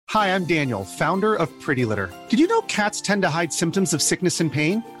Hi, I'm Daniel, founder of Pretty Litter. Did you know cats tend to hide symptoms of sickness and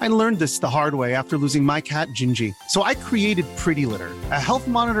pain? I learned this the hard way after losing my cat, Gingy. So I created Pretty Litter, a health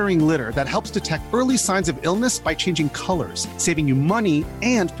monitoring litter that helps detect early signs of illness by changing colors, saving you money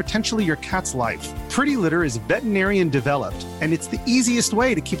and potentially your cat's life. Pretty Litter is veterinarian developed, and it's the easiest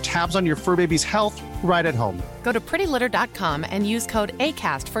way to keep tabs on your fur baby's health right at home. Go to prettylitter.com and use code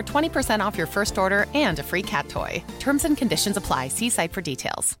ACAST for 20% off your first order and a free cat toy. Terms and conditions apply. See site for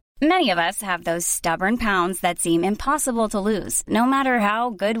details. Many of us have those stubborn pounds that seem impossible to lose, no matter how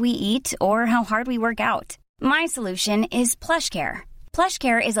good we eat or how hard we work out. My solution is PlushCare.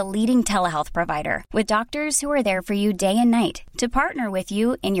 PlushCare is a leading telehealth provider with doctors who are there for you day and night to partner with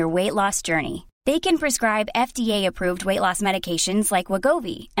you in your weight loss journey. They can prescribe FDA-approved weight loss medications like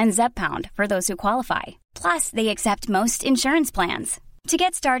Wegovy and Zepbound for those who qualify. Plus, they accept most insurance plans. To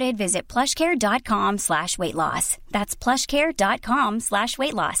get started, visit plushcare.com/weightloss. That's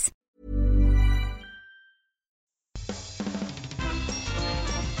plushcare.com/weightloss.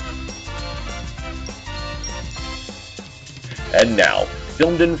 And now,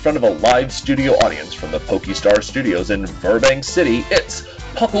 filmed in front of a live studio audience from the Pokestar Studios in Burbank City, it's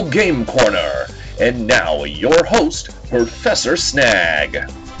Puckle Game Corner. And now, your host, Professor Snag.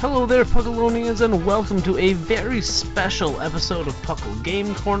 Hello there, Puckalonians, and welcome to a very special episode of Puckle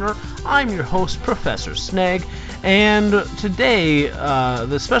Game Corner. I'm your host, Professor Snag, and today,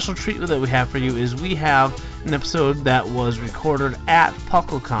 the special treatment that we have for you is we have an episode that was recorded at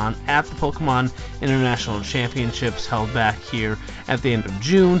PuckleCon, at the Pokemon International Championships held back here at the end of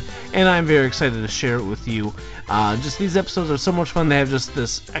June, and I'm very excited to share it with you. Just these episodes are so much fun. They have just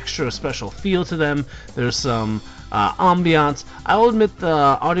this extra special feel to them. There's some ambiance. I will admit the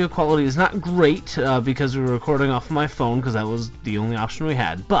audio quality is not great because we were recording off my phone because that was the only option we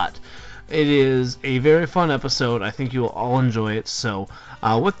had, but it is a very fun episode. I think you will all enjoy it. So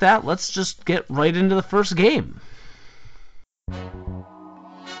with that, let's just get right into the first game.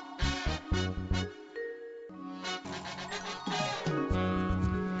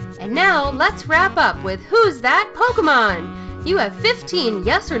 And now, let's wrap up with Who's That Pokemon? You have 15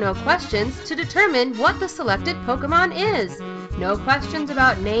 yes or no questions to determine what the selected Pokemon is. No questions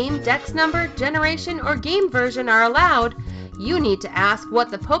about name, dex number, generation, or game version are allowed. You need to ask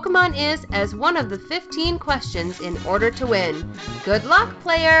what the Pokemon is as one of the 15 questions in order to win. Good luck,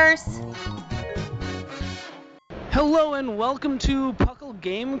 players! Hello and welcome to Puckle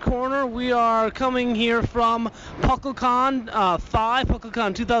Game Corner. We are coming here from PuckleCon 5,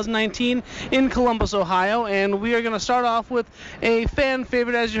 PuckleCon 2019 in Columbus, Ohio, and we are going to start off with a fan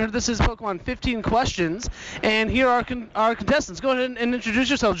favorite. As you heard, this is Pokemon 15 Questions, and here are our contestants. Go ahead and introduce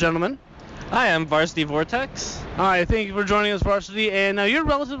yourselves, gentlemen. Hi, I'm Varsity Vortex. All right, thank you for joining us, Varsity, and now you're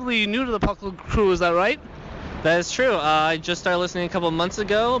relatively new to the Puckle crew, is that right? That is true. I just started listening a couple of months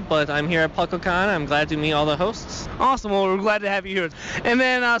ago, but I'm here at PuckleCon. I'm glad to meet all the hosts. Awesome. Well, we're glad to have you here. And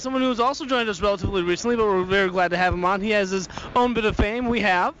then someone who's also joined us relatively recently, but we're very glad to have him on. He has his own bit of fame. We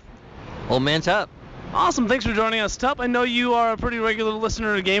have Old Man Tup. Awesome. Thanks for joining us, Tup. I know you are a pretty regular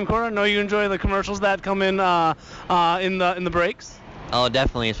listener to Game Corner. I know you enjoy the commercials that come in the breaks. Oh,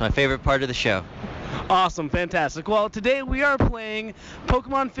 definitely. It's my favorite part of the show. Awesome, fantastic. Well, today we are playing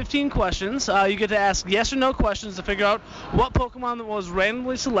Pokemon 15 Questions. You get to ask yes or no questions to figure out what Pokemon that was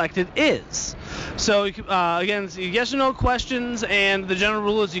randomly selected is. So, again, it's yes or no questions, and the general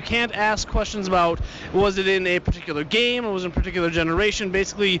rule is you can't ask questions about was it in a particular game or was it in a particular generation.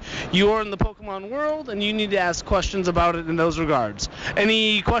 Basically, you're in the Pokemon world, and you need to ask questions about it in those regards.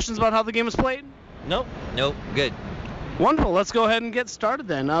 Any questions about how the game is played? Nope. Nope. Good. Wonderful. Let's go ahead and get started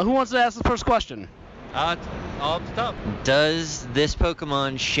then. Who wants to ask the first question? All up the top. Does this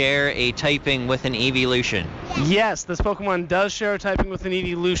Pokemon share a typing with an evolution? Yes, this Pokemon does share a typing with an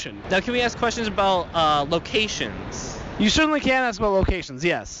evolution. Now, can we ask questions about locations? You certainly can ask about locations,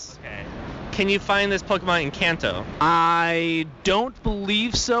 yes. Okay. Can you find this Pokemon in Kanto? I don't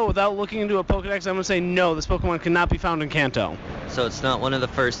believe so. Without looking into a Pokedex, I'm going to say no, this Pokemon cannot be found in Kanto. So it's not one of the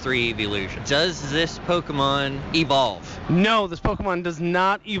first three evolutions. Does this Pokemon evolve? No, this Pokemon does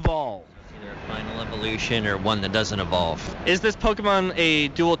not evolve. Either a final evolution or one that doesn't evolve. Is this Pokemon a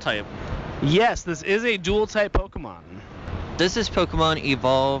dual type? Yes, this is a dual type Pokemon. Does this Pokemon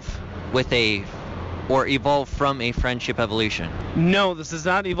evolve from a friendship evolution? No, this does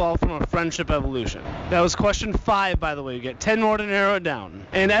not evolve from a friendship evolution. That was question 5, by the way. You get 10 more to narrow it down.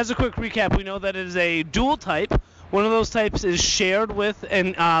 And as a quick recap, we know that it is a dual type. One of those types is shared with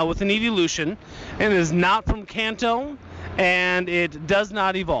an evolution, and is not from Kanto, and it does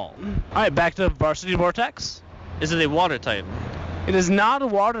not evolve. All right, back to Varsity Vortex. Is it a water type? It is not a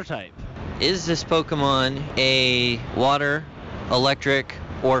water type. Is this Pokemon a water, electric,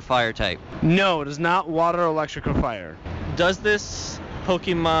 or fire type? No, it is not water, electric, or fire. Does this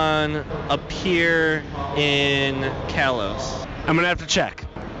Pokemon appear in Kalos? I'm going to have to check.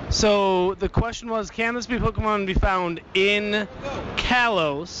 So the question was, can this Pokemon be found in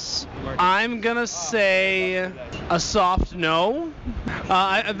Kalos? I'm going to say a soft no.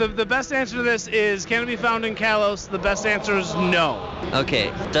 The best answer to this is, can it be found in Kalos? The best answer is no.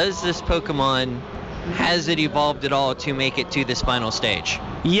 Okay. Does this Pokemon, has it evolved at all to make it to this final stage?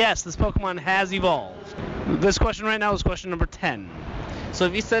 Yes, this Pokemon has evolved. This question right now is question number 10. So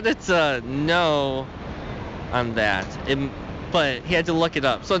if you said it's a no on that, but he had to look it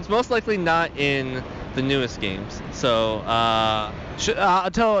up. So it's most likely not in the newest games. So,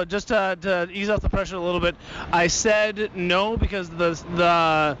 I'll tell, just to ease off the pressure a little bit, I said no because this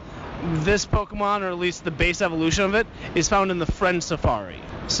Pokemon, or at least the base evolution of it, is found in the Friend Safari.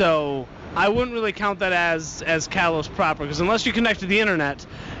 So I wouldn't really count that as Kalos proper, because unless you connect to the internet,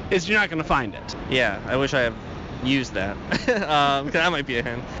 you're not going to find it. Yeah, I wish I had used that. That might be a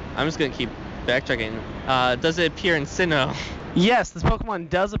hint. I'm just going to keep backtracking. Does it appear in Sinnoh? Yes, this Pokemon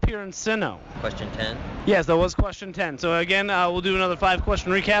does appear in Sinnoh. Question 10? Yes, that was question 10. So again, we'll do another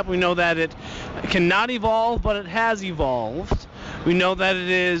 5-question recap. We know that it cannot evolve, but it has evolved. We know that it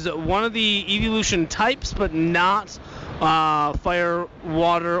is one of the evolution types, but not fire,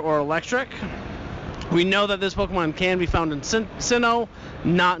 water, or electric. We know that this Pokemon can be found in Sinnoh,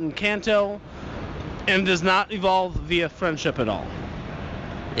 not in Kanto, and does not evolve via friendship at all.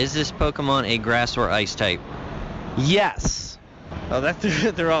 Is this Pokemon a grass or ice type? Yes. Oh, that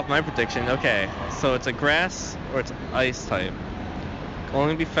threw off my prediction. Okay, so it's a grass or it's ice type. Can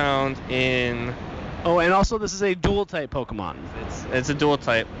only be found in... Oh, and also this is a dual type Pokemon. It's a dual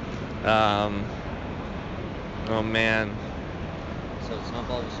type. Oh man. So it's not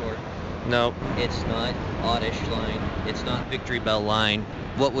Bulbasaur. Nope. It's not Oddish line. It's not Victory Bell line.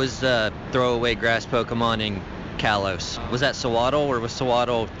 What was the throwaway grass Pokemon in Kalos? Was that Sewaddle or was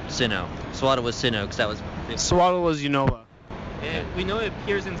Sewaddle Sinnoh? Sewaddle was Sinnoh because that was... Sewaddle was Unova. We know it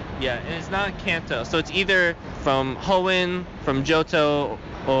appears in... Yeah, and it's not Kanto. So it's either from Hoenn, from Johto,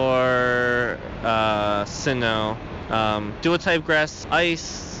 or Sinnoh. Dual type grass,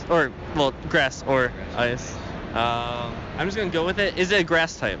 ice, or... Well, grass or ice. I'm just going to go with it. Is it a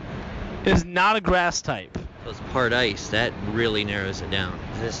grass type? It is not a grass type. So it's part ice. That really narrows it down.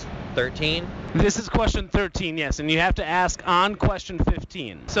 Is this 13? This is question 13, yes, and you have to ask on question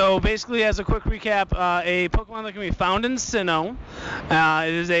 15. So basically, as a quick recap, a Pokemon that can be found in Sinnoh.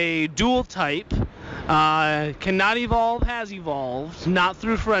 It is a dual type. Cannot evolve, has evolved, not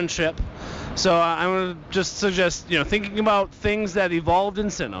through friendship. So I'm going to just suggest, thinking about things that evolved in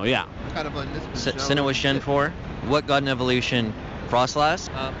Sinnoh, yeah. Kind of Sinnoh was Gen 4. What got an evolution? Frostlass?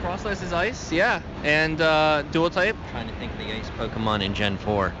 Frostlass is ice, yeah. And dual type? I'm trying to think of the ice Pokemon in Gen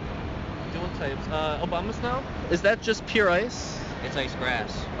 4. Dual types. Abomasnow? Is that just pure ice? It's ice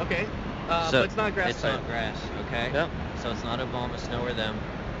grass. Okay. So but it's not grass it's type. Not grass, okay? Yep. So it's not Abomasnow or them.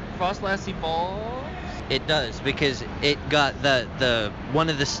 Frostlass evolves? It does, because it got the one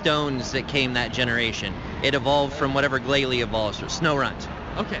of the stones that came that generation. It evolved from whatever Glalie evolves, or Snorunt.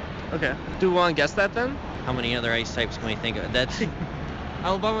 Okay. Do we want to guess that then? How many other ice types can we think of? That's...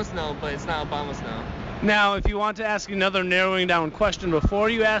 Abomasnow, but it's not Abomasnow. Now, if you want to ask another narrowing down question before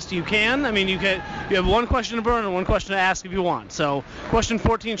you ask, you can. I mean, you have one question to burn and one question to ask if you want. So, question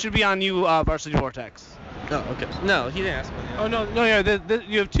 14 should be on you, Varsity Vortex. Oh, okay. No, he didn't ask me. Oh, no, yeah,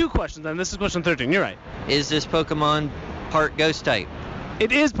 you have two questions, and this is question 13. You're right. Is this Pokemon part Ghost type?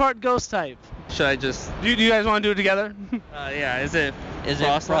 It is part Ghost type. Should I just... Do you guys want to do it together? Yeah, is it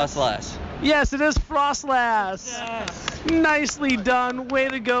Frostlass? Yes, it is Frostlass. Yes. Nicely done. Way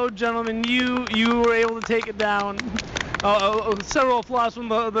to go, gentlemen. You were able to take it down. Several applause from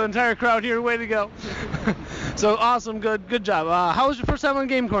the entire crowd here. Way to go. So awesome. Good job. How was your first time on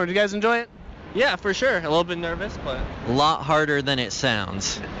Game Corner? Did you guys enjoy it? Yeah, for sure. A little bit nervous, but... A lot harder than it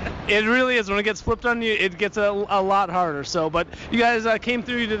sounds. It really is. When it gets flipped on you, it gets a lot harder. So, but you guys came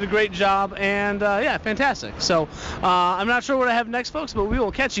through. You did a great job, and yeah, fantastic. So, I'm not sure what I have next, folks, but we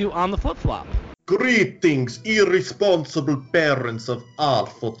will catch you on the flip-flop. Greetings, irresponsible parents of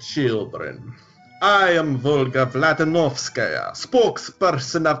awful children. I am Volga Vladanovskaya,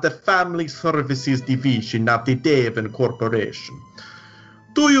 spokesperson of the Family Services Division of the Devon Corporation.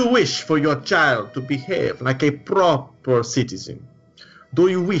 Do you wish for your child to behave like a proper citizen? Do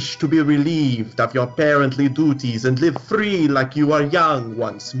you wish to be relieved of your parently duties and live free like you are young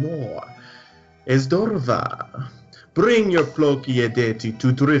once more? Esdorva, bring your Plokiedeti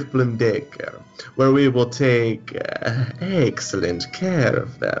to Drifblim Daycare, where we will take excellent care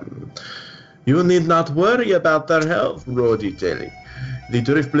of them. You need not worry about their health, Roditelli. The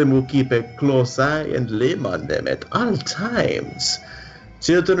Drifblim will keep a close eye and limb on them at all times.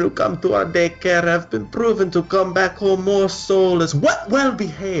 Children who come to our daycare have been proven to come back home more soulless, well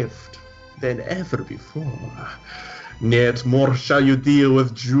behaved than ever before. Yet more shall you deal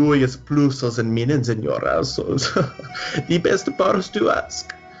with joyous plusos and minions in your households. The best part to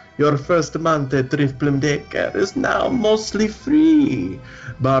ask. Your first month at Drifblim Daycare is now mostly free,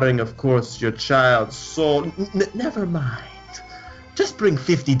 barring, of course, your child's soul. Never mind. Just bring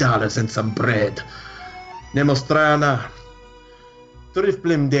 $50 and some bread. Nemostrana.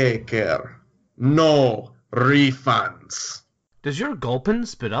 Drifblim Daycare. No refunds. Does your Gulpin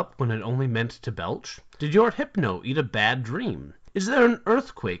spit up when it only meant to belch? Did your Hypno eat a bad dream? Is there an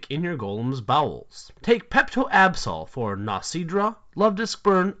earthquake in your golem's bowels? Take Pepto-Absol for Nausidra, Love Disc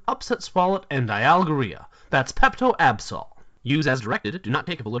Burn, Upset Swallow, and Dialgaria. That's Pepto-Absol. Use as directed. Do not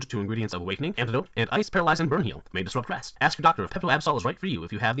take if allergic to ingredients of Awakening, Antidote, and Ice, Paralyze, and Burn Heal. May disrupt rest. Ask your doctor if Pepto-Absol is right for you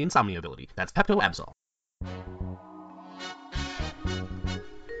if you have the insomnia ability. That's Pepto-Absol.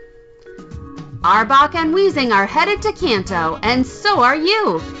 Arbok and Weezing are headed to Kanto, and so are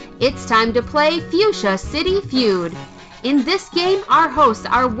you. It's time to play Fuchsia City Feud. In this game, our hosts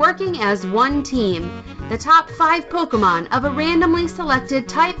are working as one team. The top 5 Pokemon of a randomly selected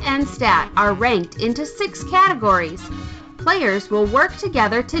type and stat are ranked into 6 categories. Players will work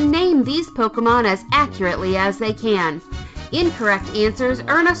together to name these Pokemon as accurately as they can. Incorrect answers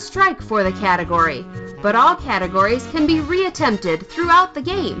earn a strike for the category, but all categories can be reattempted throughout the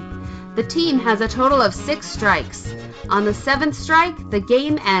game. The team has a total of 6 strikes. On the 7th strike, the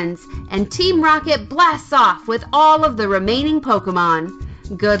game ends, and Team Rocket blasts off with all of the remaining Pokemon.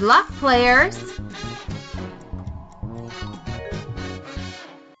 Good luck, players!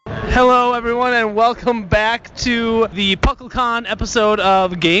 Hello, everyone, and welcome back to the PuckleCon episode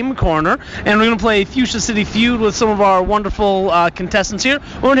of Game Corner. And we're going to play Fuchsia City Feud with some of our wonderful contestants here.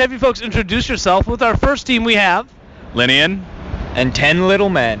 We're going to have you folks introduce yourself. With our first team, we have Linian and 10 Little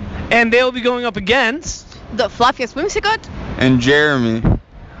Men. And they'll be going up against the Fluffiest Whimsicott and Jeremy.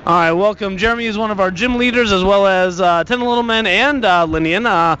 All right, welcome. Jeremy is one of our gym leaders, as well as 10 Little Men and Linian,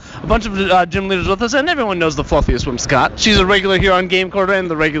 a bunch of gym leaders with us, and everyone knows the Fluffiest Whimsicott. She's a regular here on Game Corner and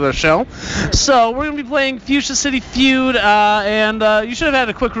the regular show. So we're going to be playing Fuchsia City Feud, and you should have had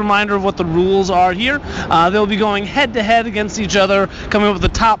a quick reminder of what the rules are here. They'll be going head-to-head against each other, coming up with the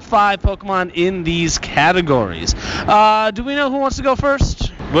top 5 Pokemon in these categories. Do we know who wants to go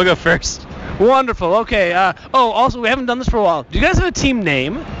first? We'll go first. Wonderful. Okay. Also, we haven't done this for a while. Do you guys have a team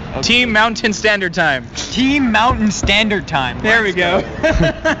name? Okay. Team Mountain Standard Time. Team Mountain Standard Time. There we go.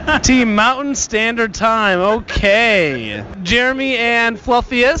 Team Mountain Standard Time. Okay. Jeremy and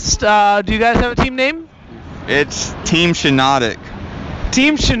Fluffiest, do you guys have a team name? It's Team Shinotic.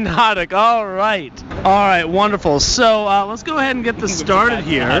 Team Shinotic. All right. All right. Wonderful. So let's go ahead and get this started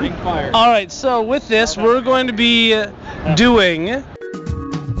here. All right. So with this, we're going to be doing...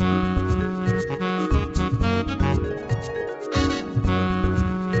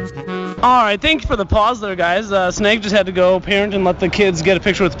 All right, thank you for the pause there, guys. Snake just had to go parent and let the kids get a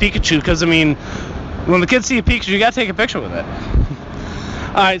picture with Pikachu, because, I mean, when the kids see a Pikachu, you got to take a picture with it.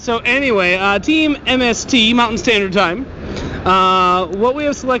 All right, so anyway, Team MST, Mountain Standard Time. What we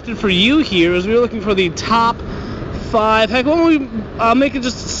have selected for you here is we're looking for the top 5. Heck, why don't we make it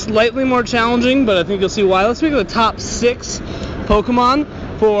just slightly more challenging, but I think you'll see why. Let's make it the top 6 Pokemon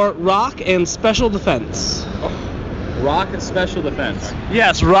for Rock and Special Defense. Rock and Special Defense.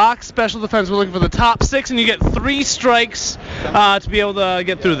 Yes, Rock, Special Defense. We're looking for the top 6, and you get 3 strikes to be able to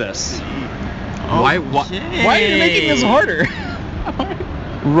get through this. Why are you making this harder?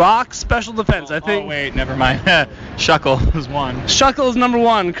 Rock, Special Defense, I think. Oh, wait, never mind. Shuckle is 1. Shuckle is number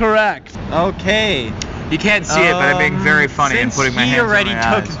 1, correct. Okay. You can't see it, but I'm being very funny and putting my hands on my eyes. Since he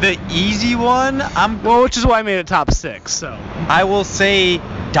already took the easy one, Well, which is why I made it top 6, so. I will say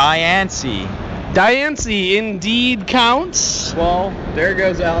Diancie. Diancie indeed counts. Well, there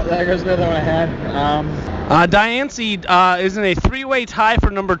goes another one I had. Diancie is in a 3-way tie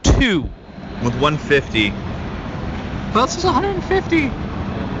for number 2. With 150. Well, this is 150. Okay.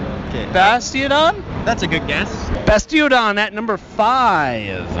 Bastiodon? That's a good guess. Bastiodon at number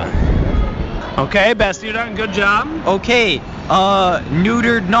 5. Okay, Bastiodon, good job. Okay,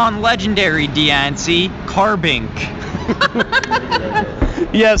 neutered non-legendary Diancie, Carbink.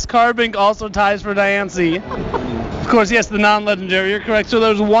 Yes, Carbink also ties for Diancie. Of course, yes, the non-legendary, you're correct. So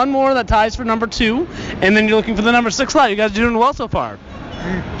there's one more that ties for number 2, and then you're looking for the number 6 slot. You guys are doing well so far.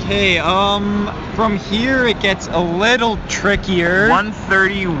 Okay, from here it gets a little trickier.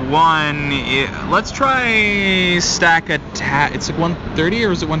 131. Let's try Stack Attack. It's like 130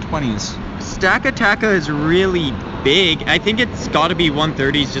 or is it 120s? Stack Attacka is really big. I think it's got to be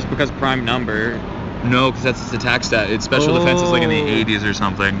 130s just because prime number. No, because that's its attack stat. Its special defense is like in the 80s or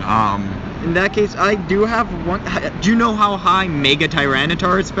something. In that case, I do have one. Do you know how high Mega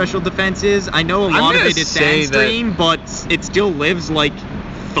Tyranitar's special defense is? I know a lot of it is Sandstream, but it still lives like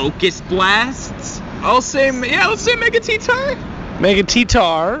Focus Blasts. Let's say Mega T-Tar. Mega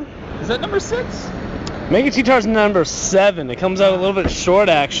T-Tar. Is that number 6? Mega T-Tar's number 7. It comes out a little bit short,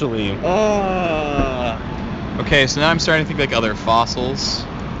 actually. Okay, so now I'm starting to think like other fossils.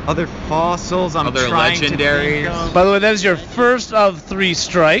 Other fossils. Other legendaries. By the way, that is your first of 3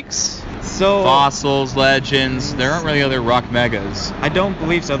 strikes. So fossils, legends. There aren't really other rock megas. I don't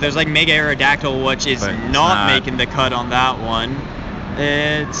believe so. There's like Mega Aerodactyl, which is not making the cut on that one.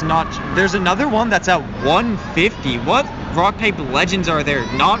 It's not. There's another one that's at 150. What rock type legends are there?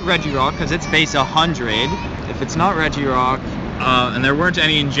 Not Regirock, because it's base 100. If it's not Regirock. And there weren't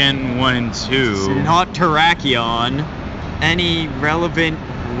any in Gen 1 and 2. It's not Terrakion. Any relevant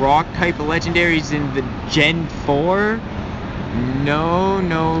rock type legendaries in the Gen 4? No.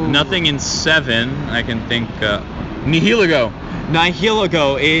 Nothing in 7, I can think. Nihilego.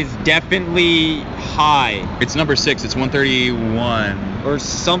 Nihilego is definitely high. It's number 6. It's 131. Or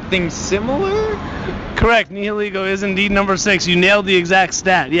something similar? Correct. Nihilego is indeed number 6. You nailed the exact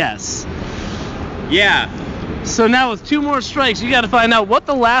stat. Yes. Yeah. So now with 2 more strikes, you got to find out what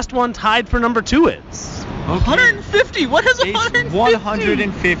the last one tied for number 2 is. Okay. 150. What is 150?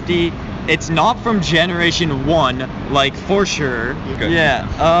 150. It's not from Generation 1, like for sure. Good.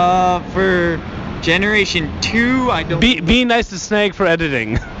 Yeah. For Generation 2, I don't. Be nice to Snag for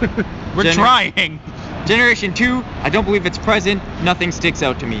editing. We're trying. Generation 2, I don't believe it's present. Nothing sticks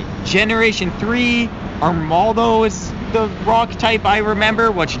out to me. Generation 3, Armaldo is the rock type I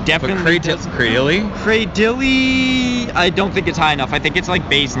remember, which definitely does. Cradilly, I don't think it's high enough. I think it's like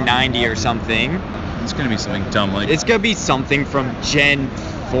base 90 or something. It's gonna be something dumb like. It's gonna be something from Gen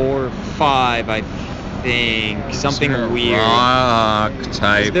 4, 5, I think. Something weird. Rock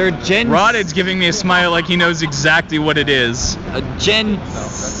type. Is there a Gen? Rodid's giving me a smile like he knows exactly what it is. A Gen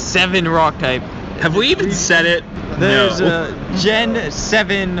 7 rock type. Have we even said it? There's a Gen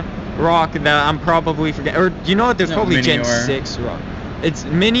 7 rock that I'm probably forgetting. Or you know what? There's probably Gen 6 rock. It's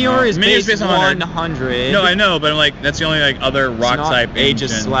Minior is base 100. No, I know, but I'm like, that's the only like other rock type.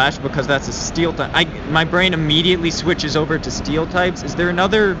 Aegis Slash, because that's a steel type. My brain immediately switches over to steel types. Is there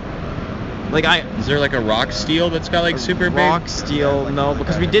another? Is there like a rock steel that's got like super big? Rock steel, no,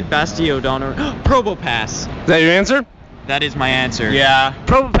 because we did Bastiodon or Probopass. Is that your answer? That is my answer. Yeah.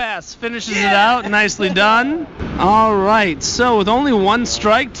 Probopass finishes it out. Nicely done. All right. So with only 1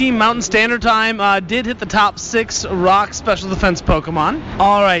 strike, Team Mountain Standard Time did hit the top 6 rock special defense Pokemon.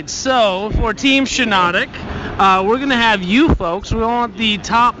 All right. So for Team Shiinotic, we're going to have you folks. We want the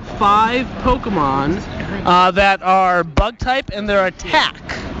top 5 Pokemon that are bug type and their attack.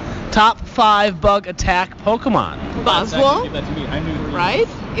 Top 5 bug attack Pokemon. Buzzwole? Right?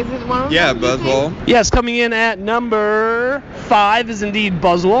 Is it one of them? Yeah, Buzzwole. Yes, coming in at number 5 is indeed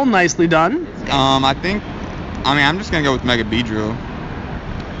Buzzwole. Nicely done. I'm just going to go with Mega Beedrill.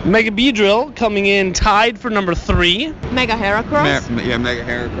 Mega Beedrill coming in tied for number 3. Mega Heracross? Mega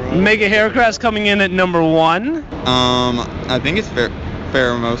Heracross. Mega Heracross coming in at number 1. I think it's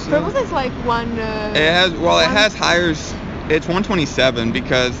Pheromosa. Pheromosa is like one... it has higher... It's 127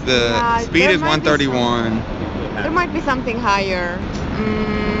 because the speed is 131. There might be something higher.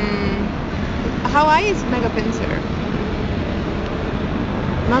 How high is Mega Pinsir?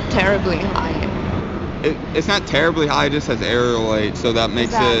 Not terribly high. It's not terribly high, it just has aerial 8, so that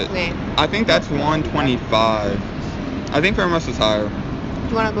makes it... I think that's 125. I think Pheromosa's higher. Do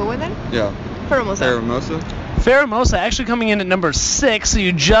you want to go with it? Yeah. Pheromosa. Pheromosa actually coming in at number 6, so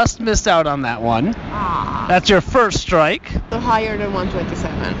you just missed out on that one. That's your first strike. So higher than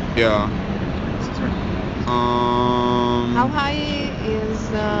 127. Yeah. How high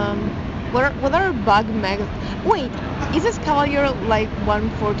is what are bug mega? Wait, is this Cavalier like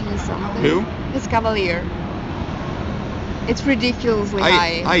 140 something? Who? It's Cavalier. It's ridiculously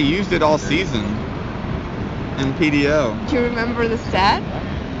high. I used it all season in PDO. Do you remember the stat?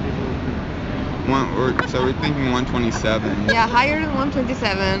 So we're thinking 127. Yeah, higher than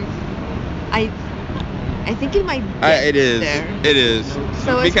 127. I think it might be it is. there. It is.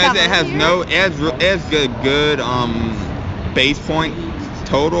 So because it has good base point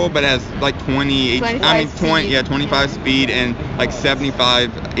total, but it has like 25 speed and like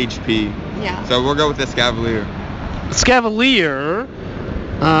 75 HP. Yeah. So we'll go with the Scavalier. Scavalier,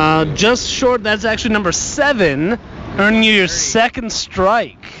 just short. That's actually number 7. earning you your second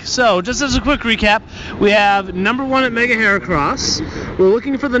strike. So, just as a quick recap, we have number 1 at Mega Heracross. We're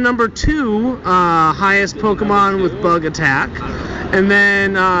looking for the number 2 highest Pokemon with Bug Attack. And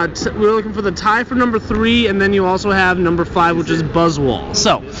then we're looking for the tie for number 3, and then you also have number 5, which is Buzzwole.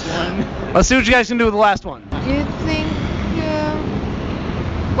 So, let's see what you guys can do with the last one. Do you think...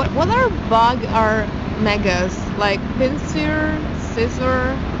 what are bug are megas? Like Pinsir,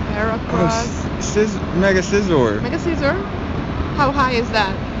 Scizor, Heracross? Mega Scizor. Mega Scizor? How high is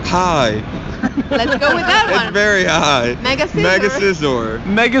that? High. Let's go with that one. It's very high. Mega Scizor. Mega Scizor.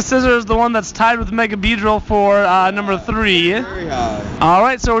 Mega Scizor is the one that's tied with Mega Beedrill for number 3. Very high. All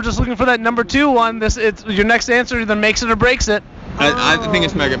right, so we're just looking for that number 2 one. It's your next answer either makes it or breaks it. I think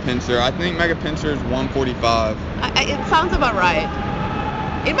it's Mega Pinsir. I think Mega Pinsir is 145. It sounds about right.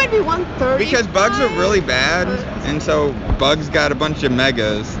 It might be 130. Because bugs are really bad, and so bugs got a bunch of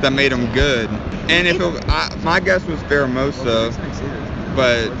megas that made them good. And if my guess was Pheromosa,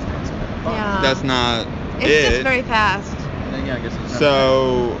 but that's not It's just very fast.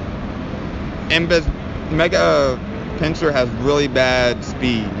 So, and Mega Pinsir has really bad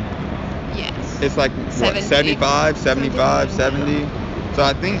speed. Yes. It's like, what, 75, 70? So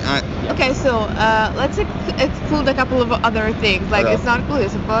I think Okay, so let's exclude a couple of other things. Like, it's not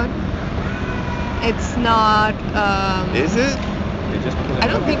Golisopod. It's not... Is it? I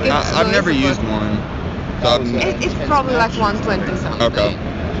don't think it's I've never used one. So it's probably like 120 something. Okay.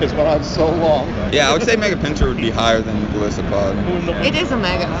 It's been on so long. Yeah, I would say Mega Pinsir would be higher than Golisopod. It is a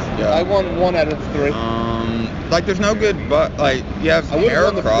Mega. Yeah. I won 1 out of 3. Like, there's no good, but like, you have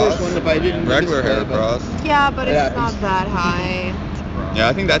Heracross, regular Heracross. Yeah, but it's not that high. Yeah,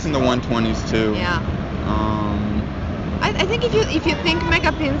 I think that's in the 120s too. Yeah. I think if you think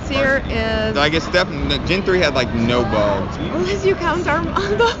Mega Pinsir is... I guess Gen 3 had like no bugs. Unless you count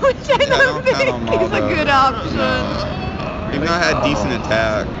Armando, which I don't think is a good option. Even though I had decent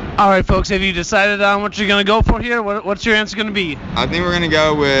attack. All right, folks, have you decided on what you're going to go for here? What's your answer going to be? I think we're going to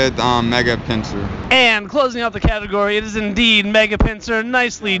go with Mega Pinsir. And closing out the category, it is indeed Mega Pinsir.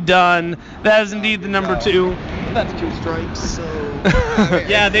 Nicely done. That is indeed the number 2. That's 2 strikes, so...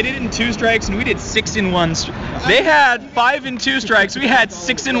 Yeah, they did it in 2 strikes, and we did 6 in 1. They had 5 in 2 strikes. We had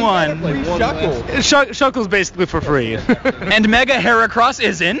 6 in 1. Shuckle's basically for free. And Mega Heracross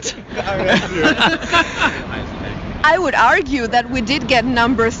isn't. I would argue that we did get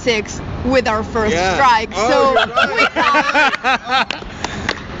number 6 with our first strike, so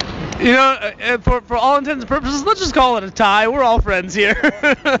you know, for all intents and purposes, let's just call it a tie. We're all friends here.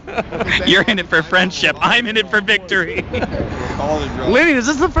 You're in it for friendship. I'm in it for victory. Lenny, is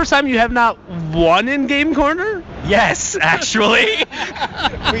this the first time you have not won in Game Corner? Yes, actually.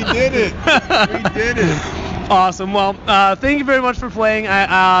 We did it. We did it. Awesome. Well, thank you very much for playing.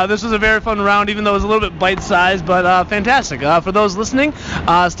 This was a very fun round, even though it was a little bit bite-sized, but fantastic. For those listening,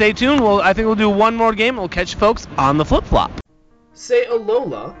 stay tuned. I think we'll do one more game, and we'll catch you folks on the flip-flop. Say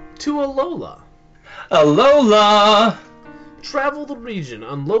Alola to Alola. Alola! Travel the region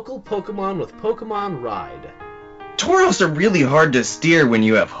on local Pokemon with Pokemon Ride. Tauros are really hard to steer when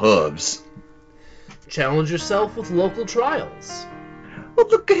you have hooves. Challenge yourself with local trials. Oh,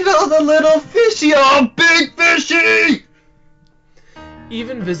 look at all the little fishy! Oh, big fishy!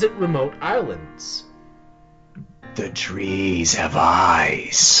 Even visit remote islands. The trees have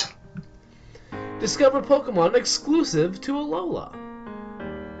eyes. Discover Pokemon exclusive to Alola.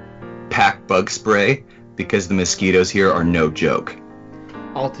 Pack bug spray, because the mosquitoes here are no joke.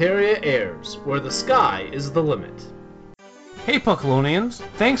 Altaria Airs, where the sky is the limit. Hey Puckalonians,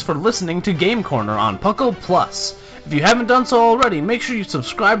 thanks for listening to Game Corner on Puckle Plus. If you haven't done so already, make sure you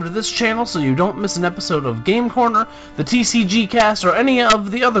subscribe to this channel so you don't miss an episode of Game Corner, the TCG Cast, or any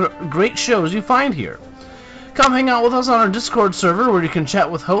of the other great shows you find here. Come hang out with us on our Discord server where you can chat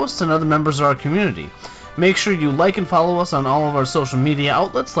with hosts and other members of our community. Make sure you like and follow us on all of our social media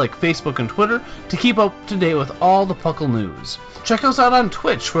outlets like Facebook and Twitter to keep up to date with all the Puckle news. Check us out on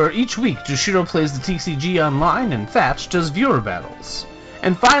Twitch, where each week Jushiro plays the TCG online and Thatch does viewer battles.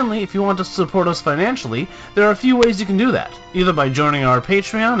 And finally, if you want to support us financially, there are a few ways you can do that. Either by joining our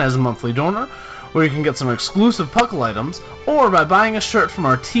Patreon as a monthly donor, where you can get some exclusive Puckle items, or by buying a shirt from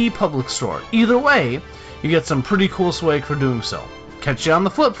our TeePublic store. Either way, you get some pretty cool swag for doing so. Catch you on the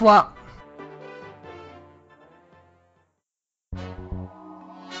flip-flop!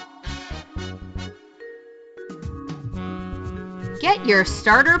 Get your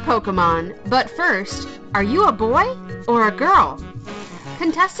starter Pokemon, but first, are you a boy or a girl?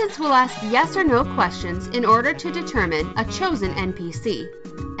 Contestants will ask yes or no questions in order to determine a chosen NPC.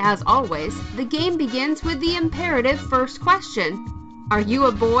 As always, the game begins with the imperative first question. Are you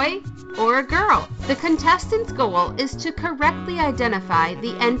a boy or a girl? The contestant's goal is to correctly identify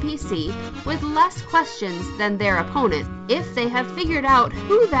the NPC with less questions than their opponent. If they have figured out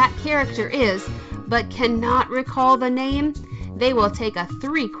who that character is, but cannot recall the name, they will take a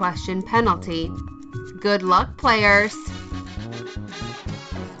 3-question penalty. Good luck, players!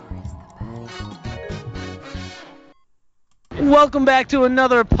 Welcome back to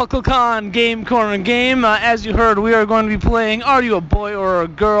another PuckleCon Game Corner game. As you heard, we are going to be playing Are You a Boy or a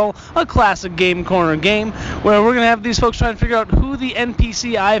Girl? A classic Game Corner game where we're going to have these folks try and figure out who the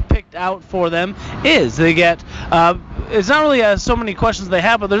NPC I picked out for them is. They get, it's not really so many questions they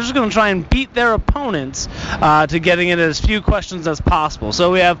have, but they're just going to try and beat their opponents to getting in as few questions as possible.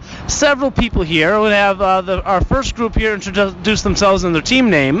 So we have several people here. We have our first group here introduce themselves and their team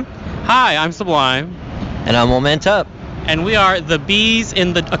name. Hi, I'm Sublime. And I'm Momentup. And we are the bees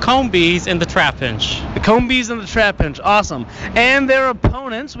in the comb bees in the Trapinch. The comb bees in the Trapinch, awesome. And their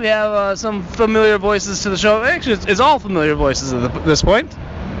opponents, we have some familiar voices to the show. Actually, it's all familiar voices at this point.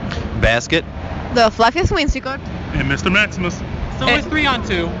 Basket. The fluffiest whimsicott. And Mr. Maximus. So it's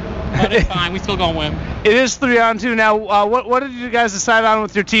 3-on-2, but it's fine. We still gonna win. It is 3-on-2. Now, what did you guys decide on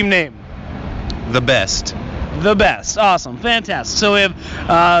with your team name? The Best. The Best. Awesome. Fantastic. So we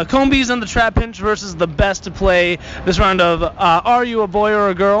have Comb Bees and the Trapinch versus The Best to play this round of Are You a Boy or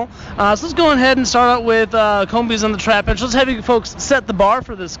a Girl? So let's go ahead and start out with Comb Bees and the Trapinch. Let's have you folks set the bar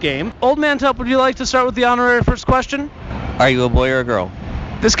for this game. Old Man Tup, would you like to start with the honorary first question? Are you a boy or a girl?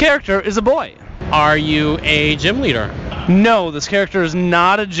 This character is a boy. Are you a gym leader? No, this character is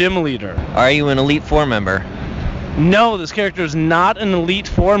not a gym leader. Are you an Elite Four member? No, this character is not an Elite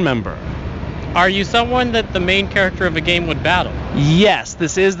Four member. Are you someone that the main character of a game would battle? Yes,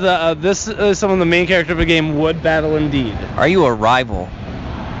 this is someone the main character of a game would battle indeed. Are you a rival?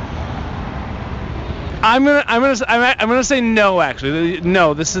 I'm gonna say no. Actually,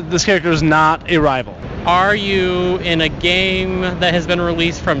 no. This character is not a rival. Are you in a game that has been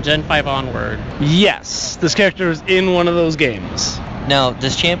released from Gen 5 onward? Yes, this character is in one of those games. Now,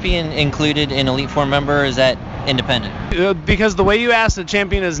 does champion included in Elite Four member, or is that independent? Because the way you asked it,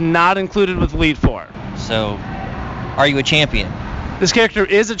 champion is not included with Elite Four. So, are you a champion? This character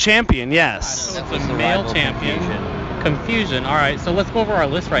is a champion, yes. That's a male champion. Confusion. All right, so let's go over our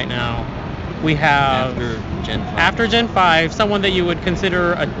list right now. We have after Gen 5, someone that you would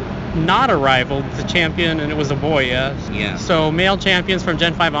consider not a rival, it's a champion, and it was a boy, yes? Yeah. So male champions from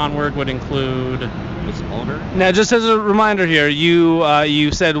Gen 5 onward would include... Was older? Now, just as a reminder here,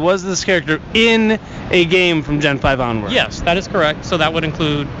 you said, was this character in a game from Gen 5 onward? Yes, that is correct. So that would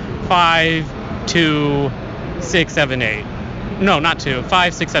include 5, 2, 6, 7, 8. No, not 2.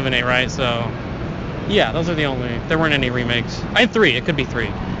 5, 6, 7, 8, right? So, yeah, those are the only... There weren't any remakes. And 3. It could be 3.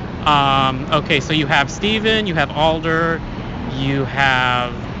 Okay, so you have Steven, you have Alder, you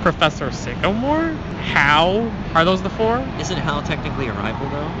have Professor Sycamore. Hal. Are those the 4? Isn't Hal technically a rival,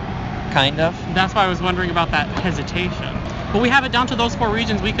 though? Kind of. That's why I was wondering about that hesitation. But we have it down to those 4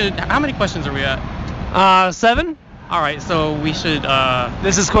 regions. We could... How many questions are we at? 7. All right, so we should...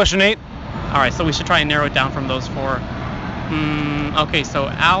 This is question 8. All right, so we should try and narrow it down from those 4. Okay, so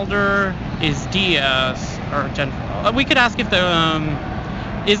Alder is DS, or Gen... we could ask if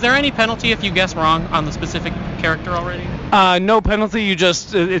the... is there any penalty if you guess wrong on the specific character already? No penalty, you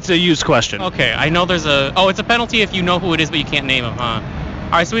just... It's a use question. Okay, I know there's a... Oh, it's a penalty if you know who it is, but you can't name him, huh?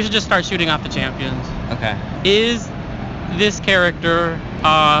 All right, so we should just start shooting off the champions. Okay. Is this character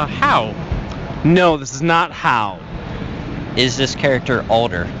Hal? No, this is not Hal. Is this character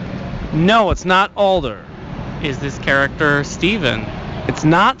Alder? No, it's not Alder. Is this character Steven? It's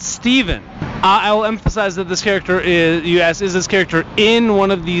not Steven. I will emphasize that this character is... You asked, is this character in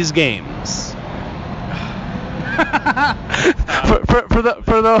one of these games?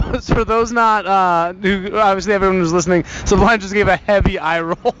 For those not who obviously everyone who's listening, Sublime just gave a heavy eye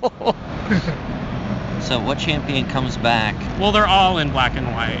roll. So what champion comes back? Well, they're all in black and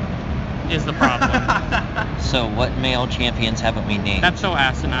white, is the problem. So what male champions haven't we named? That's so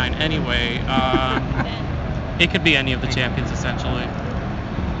asinine. Anyway, it could be any of the champions essentially.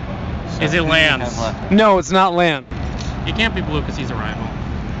 So is it Lance? No, it's not Lance. It can't be Blue because he's a rival.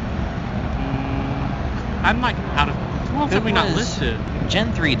 I'm like out of... Who else have we not listed?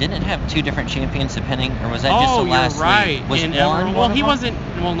 Gen 3 didn't it have 2 different champions depending, or was that just the last you're right. Was in one? Well, he wasn't...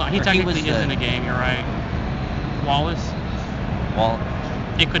 Well, no, he or technically he is in a game, you're right. Wallace?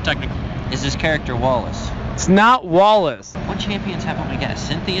 It could technically... Is this character Wallace? It's not Wallace. What champions haven't we got?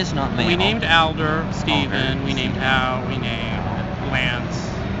 Cynthia's not male. We named Alder, Steven, we named Hal, we named Lance.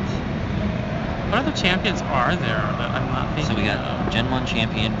 What other champions are there that I'm not thinking of? So we got Gen 1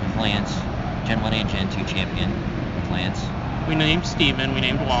 champion with Lance, Gen 1 and Gen 2 champion with Lance. We named Steven. We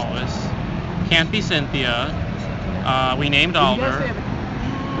named Wallace. Can't be Cynthia. We named Oliver.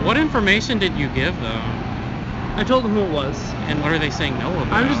 What information did you give them? I told them who it was. And what are they saying no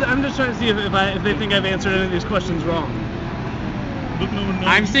about? I'm just trying to see if they think I've answered any of these questions wrong.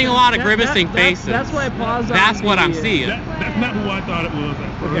 I'm seeing a lot of grimacing faces. That's why I paused. That's what I'm seeing. That's not who I thought it was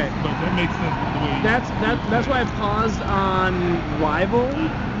at first, Okay. but that makes sense with the way. That's why I paused on rival.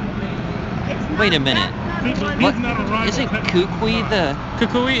 Wait a minute. What? Isn't Kukui the...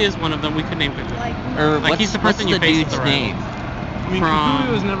 Kukui is one of them. We could name Kukui. Or Like, he's the person you face dude's at the name? I mean, From-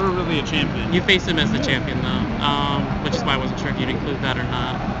 Kukui was never really a champion. You face him as the champion, though, which is why I wasn't sure if you'd include that or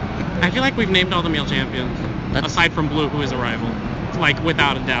not. I feel like we've named all the male champions, aside from Blue, who is a rival. Like,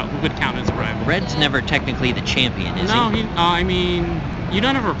 without a doubt, who would count as a rival. Red's never technically the champion, is No, he? I mean, you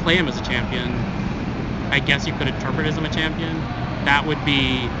don't ever play him as a champion. I guess you could interpret as him a champion. That would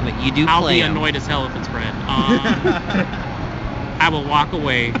be... But you do I'll play be him. annoyed as hell if it's Red. I will walk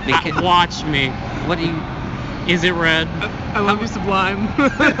away. Watch me. What do you... Is it Red? I love you, Sublime.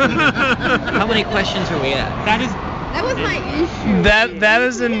 How many questions are we at? That was my issue. That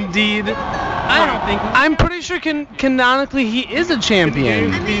is indeed... I don't think... I'm pretty sure canonically he is a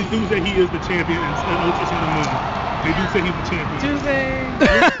champion. These do say he is the champion in Ultra Sun and Moon. They do say he's the champion.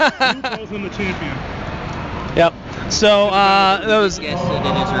 Blue calls him the champion. Yep. So that was. Yes, and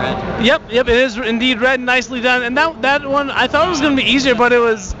it is Red. Yep. It is indeed Red. Nicely done. And that one, I thought it was going to be easier, but it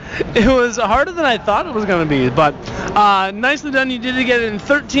was harder than I thought it was going to be. But nicely done. You did it again in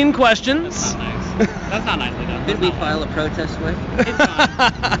 13 questions. That's not nice. That's not nicely done. Did we file a protest with? It's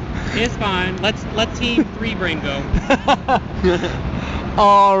fine. It's fine. Let Team 3 Brain go.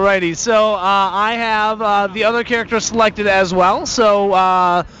 Alrighty. So I have the other character selected as well.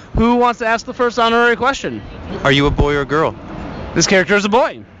 So who wants to ask the first honorary question? Are you a boy or a girl? This character is a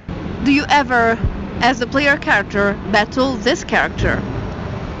boy. Do you ever, as a player character, battle this character?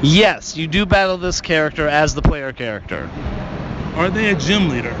 Yes, you do battle this character as the player character. Are they a gym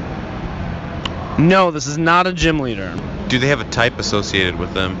leader? No, this is not a gym leader. Do they have a type associated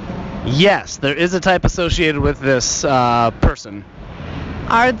with them? Yes, there is a type associated with this person.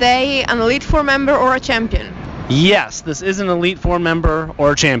 Are they an Elite Four member or a champion? Yes, this is an Elite Four member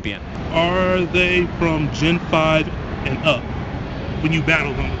or champion. Are they from Gen 5 and up when you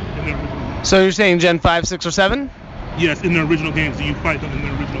battle them in their original games? So you're saying Gen 5, 6, or 7? Yes, in their original games. Do you fight them in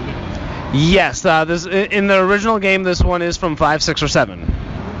their original games? Yes, this in the original game, this one is from 5, 6, or 7.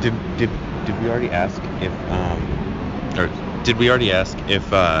 Did we already ask if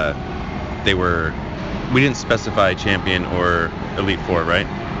they were? We didn't specify champion or Elite Four, right?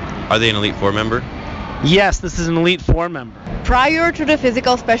 Are they an Elite Four member? Yes, this is an Elite Four member. Prior to the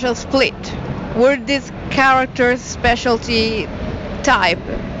physical special split, would this character's specialty type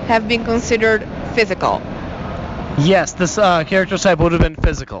have been considered physical? Yes, this character's type would have been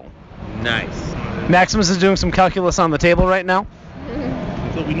physical. Nice. Maximus is doing some calculus on the table right now.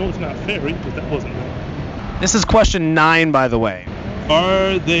 So we know it's not fairy, because that wasn't right. This is question 9, by the way.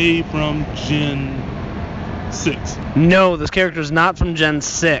 Are they from Gen 6? No, this character is not from Gen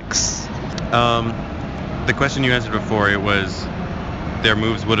 6. The question you answered before, it was their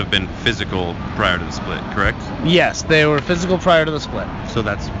moves would have been physical prior to the split, correct? Yes, they were physical prior to the split. So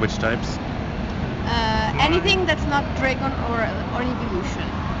that's which types? Anything that's not Dragon or Evolution.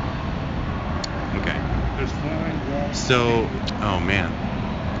 Okay. There's flying, rock. So, oh man,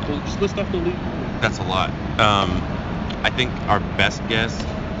 So just list off the lead. that's a lot. I think our best guess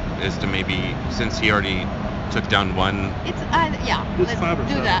is to maybe, since he already took down one. It's It's let's 5 or do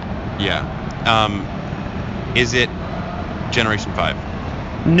 7. that. Yeah. Is it Generation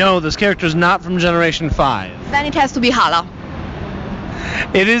 5? No, this character is not from Generation 5. Then it has to be Hala.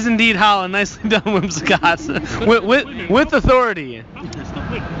 It is indeed Hala. Nicely done, Whimsicott. with authority.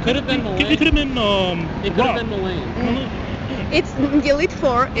 Could have been Mulan. It could have been It could have been Mulan. It's the Elite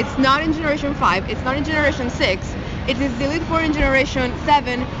Four. It's not in Generation 5. It's not in Generation 6. It is the Elite Four in Generation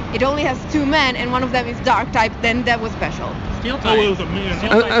 7. It only has 2 men, and one of them is Dark type. Then that was special. Steel Oh, it was a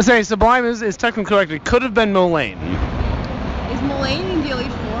man. I say Sublime is technically correct. It could have been Mulan. Is Mulan in the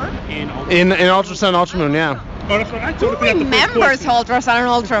Elite Four? In Ultra Sun, Ultra Moon, yeah. Oh, that's right. I Who totally forgot the first remembers question. Ultra Sun and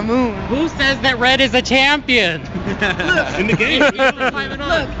Ultra Moon? Who says that Red is a champion? In the game. Look,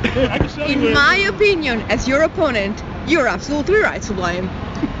 I can show you in where- my opinion, as your opponent, you're absolutely right, Sublime.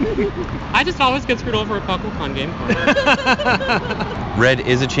 I just always get screwed over at PuckleCon Game Corner. Red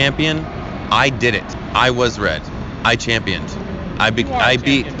is a champion. I did it. I was Red. I championed. I beat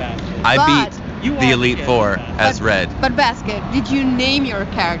You are the Elite Four as Red. But Basket, did you name your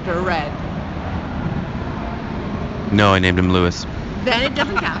character Red? No, I named him Lewis. Then it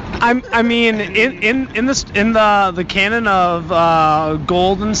doesn't count. I mean, in the canon of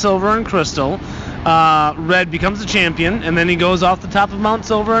gold and silver and crystal, Red becomes the champion, and then he goes off the top of Mount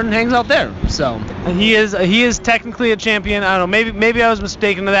Silver and hangs out there. So he is technically a champion. I don't know. Maybe I was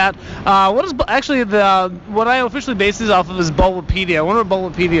mistaken to that. What I officially base this off of is Bulbapedia. I wonder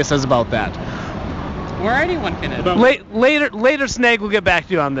what Bulbapedia says about that. Or anyone can. Later, Snag will get back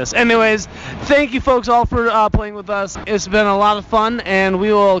to you on this. Anyways, thank you folks all for playing with us. It's been a lot of fun, and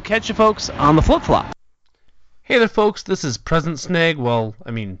we will catch you folks on the flip-flop. Hey there, folks. This is present Snag. Well, I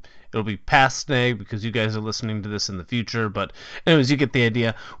mean, it'll be past Snag because you guys are listening to this in the future. But anyways, you get the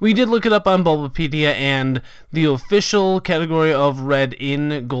idea. We did look it up on Bulbapedia, and the official category of Red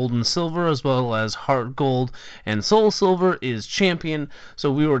in Gold and Silver, as well as Heart Gold and Soul Silver, is Champion.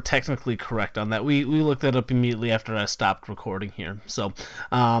 So we were technically correct on that. We looked that up immediately after I stopped recording here. So,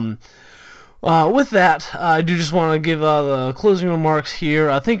 with that, I do just want to give the closing remarks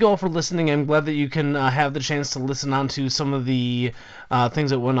here. Thank you all for listening. I'm glad that you can have the chance to listen on to some of the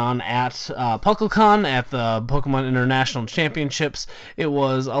things that went on at PuckleCon, at the Pokemon International Championships. It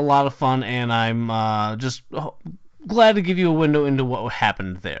was a lot of fun, and I'm just glad to give you a window into what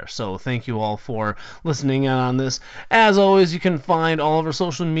happened there. So thank you all for listening in on this. As always, you can find all of our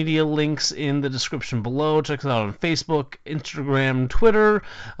social media links in the description below. Check us out on Facebook, Instagram, Twitter.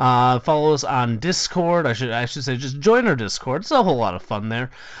 Follow us on Discord. I should say just join our Discord. It's a whole lot of fun there.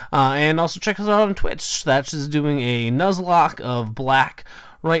 And also check us out on Twitch. That's just doing a Nuzlocke of Black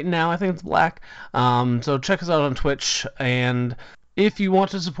right now. I think it's Black. So check us out on Twitch. And if you want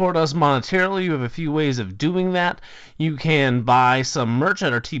to support us monetarily, you have a few ways of doing that. You can buy some merch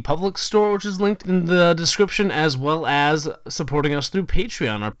at our TeePublic store, which is linked in the description, as well as supporting us through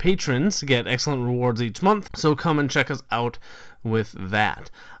Patreon. Our patrons get excellent rewards each month, so come and check us out with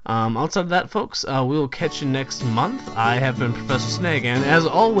that. Outside of that, folks, we will catch you next month. I have been Professor Snag, and as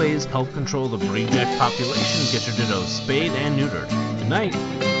always, help control the brainjack population. Get your dittos spayed and neutered. Good night.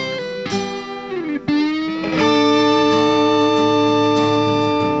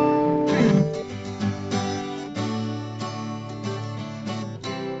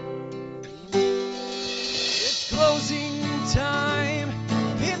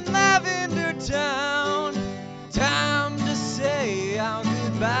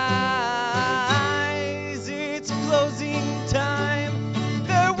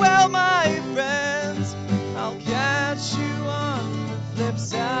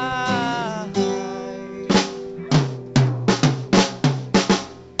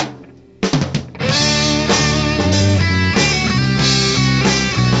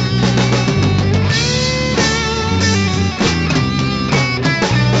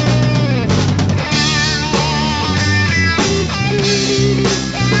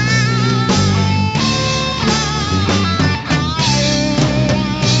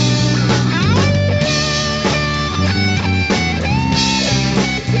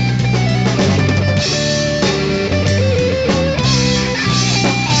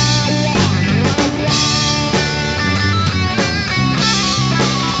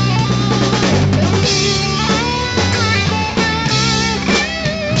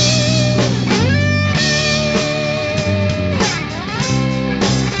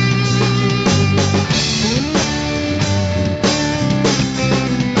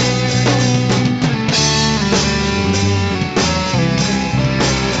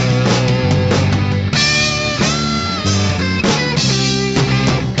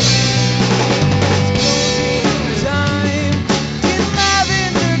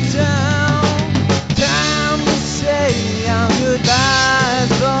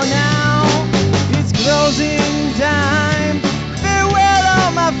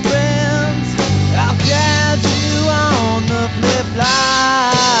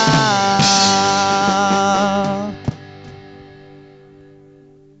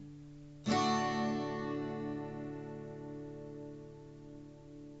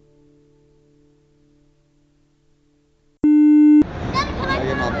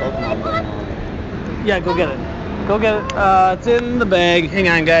 Yeah, go get it. Go get it. It's in the bag. Hang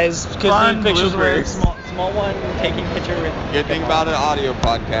on, guys. Fun pictures Blueberry. Small one taking picture with. Good thing about an audio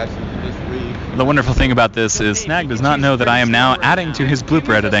podcast is you just read. The wonderful thing about this is Snag does not know that I am now adding to his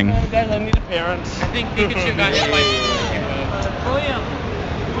blooper editing. Guys, I need a parent. I think Pikachu got hit by. Oh yeah.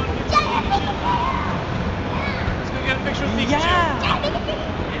 Let's go get a picture of Pikachu.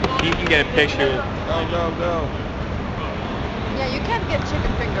 Yeah. You can get a picture. Go. Yeah, you can't get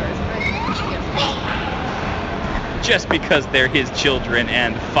chicken fingers, right? Just because they're his children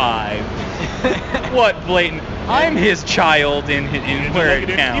and 5. What blatant? I'm his child in where it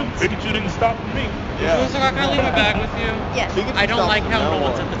counts. Pikachu didn't stop me. Yeah. Who's like, can I leave my bag with you? Yes. I don't like how no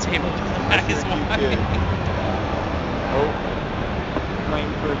one's at the table with the bag is mine.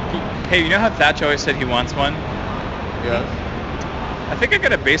 Hey, you know how Thatch always said he wants one? Yes. I think I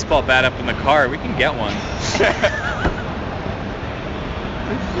got a baseball bat up in the car. We can get one.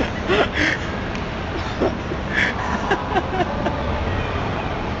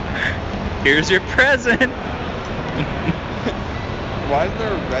 Here's your present. Why is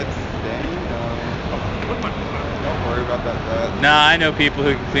there a red stain? Don't worry about that red. Nah, I know people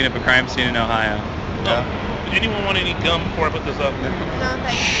who can clean up a crime scene in Ohio. Yeah. Did anyone want any gum before I put this up? No,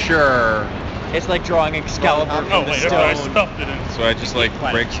 thank you. Sure. It's like drawing Excalibur from Oh, the wait, I stone. stuffed it in. So I just like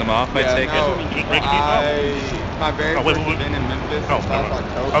break some off, I take it? My very first event in Memphis last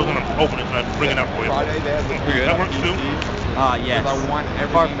October. I was going to open it and I'd bring it out for you. Friday they had the That works too? Yes. I want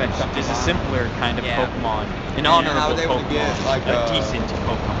Farfetch'd is a simpler kind of Pokemon. An honorable Pokemon. A decent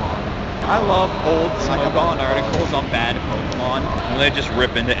Pokemon. I love old Smogon articles on bad Pokemon. Well, they just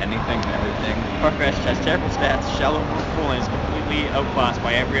rip into anything and everything. Farfetch'd has terrible stats, shallow, full, and is completely outclassed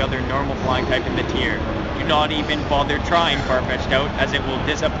by every other normal flying type in the tier. Do not even bother trying Farfetch'd out, as it will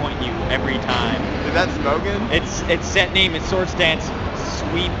disappoint you every time. Is that Smogon? Its set name is Sword Stance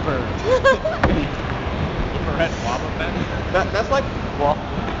Sweeper. That's like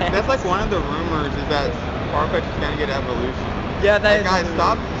one of the rumors is that Farfetch'd is gonna get evolution. Yeah, that is. Guys,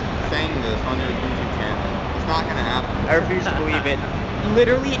 stop saying this on your YouTube channel. It's not gonna happen. I refuse to believe it.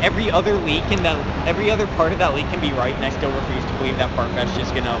 Literally every other leak in that, every other part of that leak can be right, and I still refuse to believe that Farfetch'd is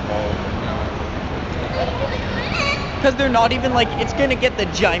gonna evolve. Because they're not even like, it's gonna get the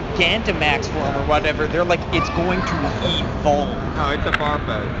Gigantamax form or whatever. They're like, it's going to evolve. No, it's a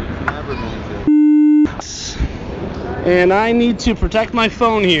Farfetch'd. It's never going to. And I need to protect my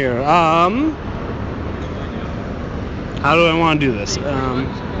phone here. How do I want to do this?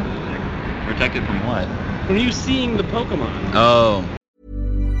 Protected from what? From you seeing the Pokemon. Oh.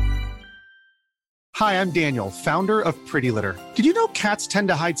 Hi, I'm Daniel, founder of Pretty Litter. Did you know cats tend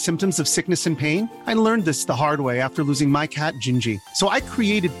to hide symptoms of sickness and pain? I learned this the hard way after losing my cat, Gingy. So I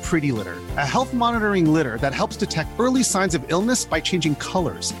created Pretty Litter, a health monitoring litter that helps detect early signs of illness by changing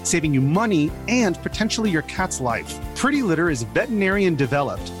colors, saving you money and potentially your cat's life. Pretty Litter is veterinarian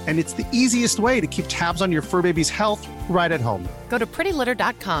developed, and it's the easiest way to keep tabs on your fur baby's health right at home. Go to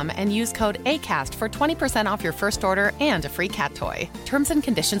prettylitter.com and use code ACAST for 20% off your first order and a free cat toy. Terms and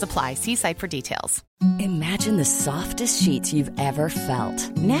conditions apply. See site for details. Imagine the softest sheets you've ever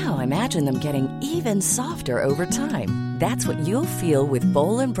felt. Now imagine them getting even softer over time. That's what you'll feel with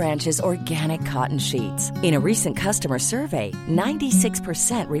Boll & Branch's organic cotton sheets. In a recent customer survey,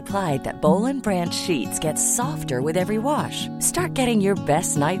 96% replied that Boll & Branch sheets get softer with every wash. Start getting your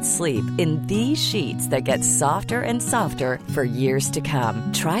best night's sleep in these sheets that get softer and softer for years to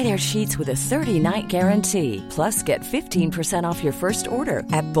come. Try their sheets with a 30-night guarantee. Plus, get 15% off your first order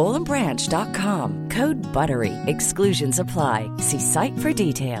at bollandbranch.com. Code BUTTERY. Exclusions apply. See site for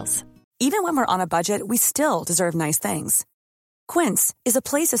details. Even when we're on a budget, we still deserve nice things. Quince is a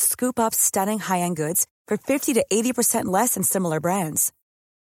place to scoop up stunning high-end goods for 50 to 80% less than similar brands.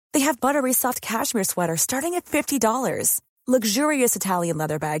 They have buttery soft cashmere sweaters starting at $50, luxurious Italian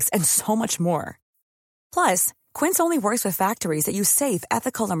leather bags, and so much more. Plus, Quince only works with factories that use safe,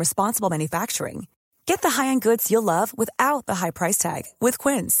 ethical, and responsible manufacturing. Get the high-end goods you'll love without the high price tag with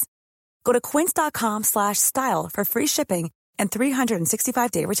Quince. Go to quince.com/style for free shipping and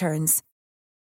 365-day returns.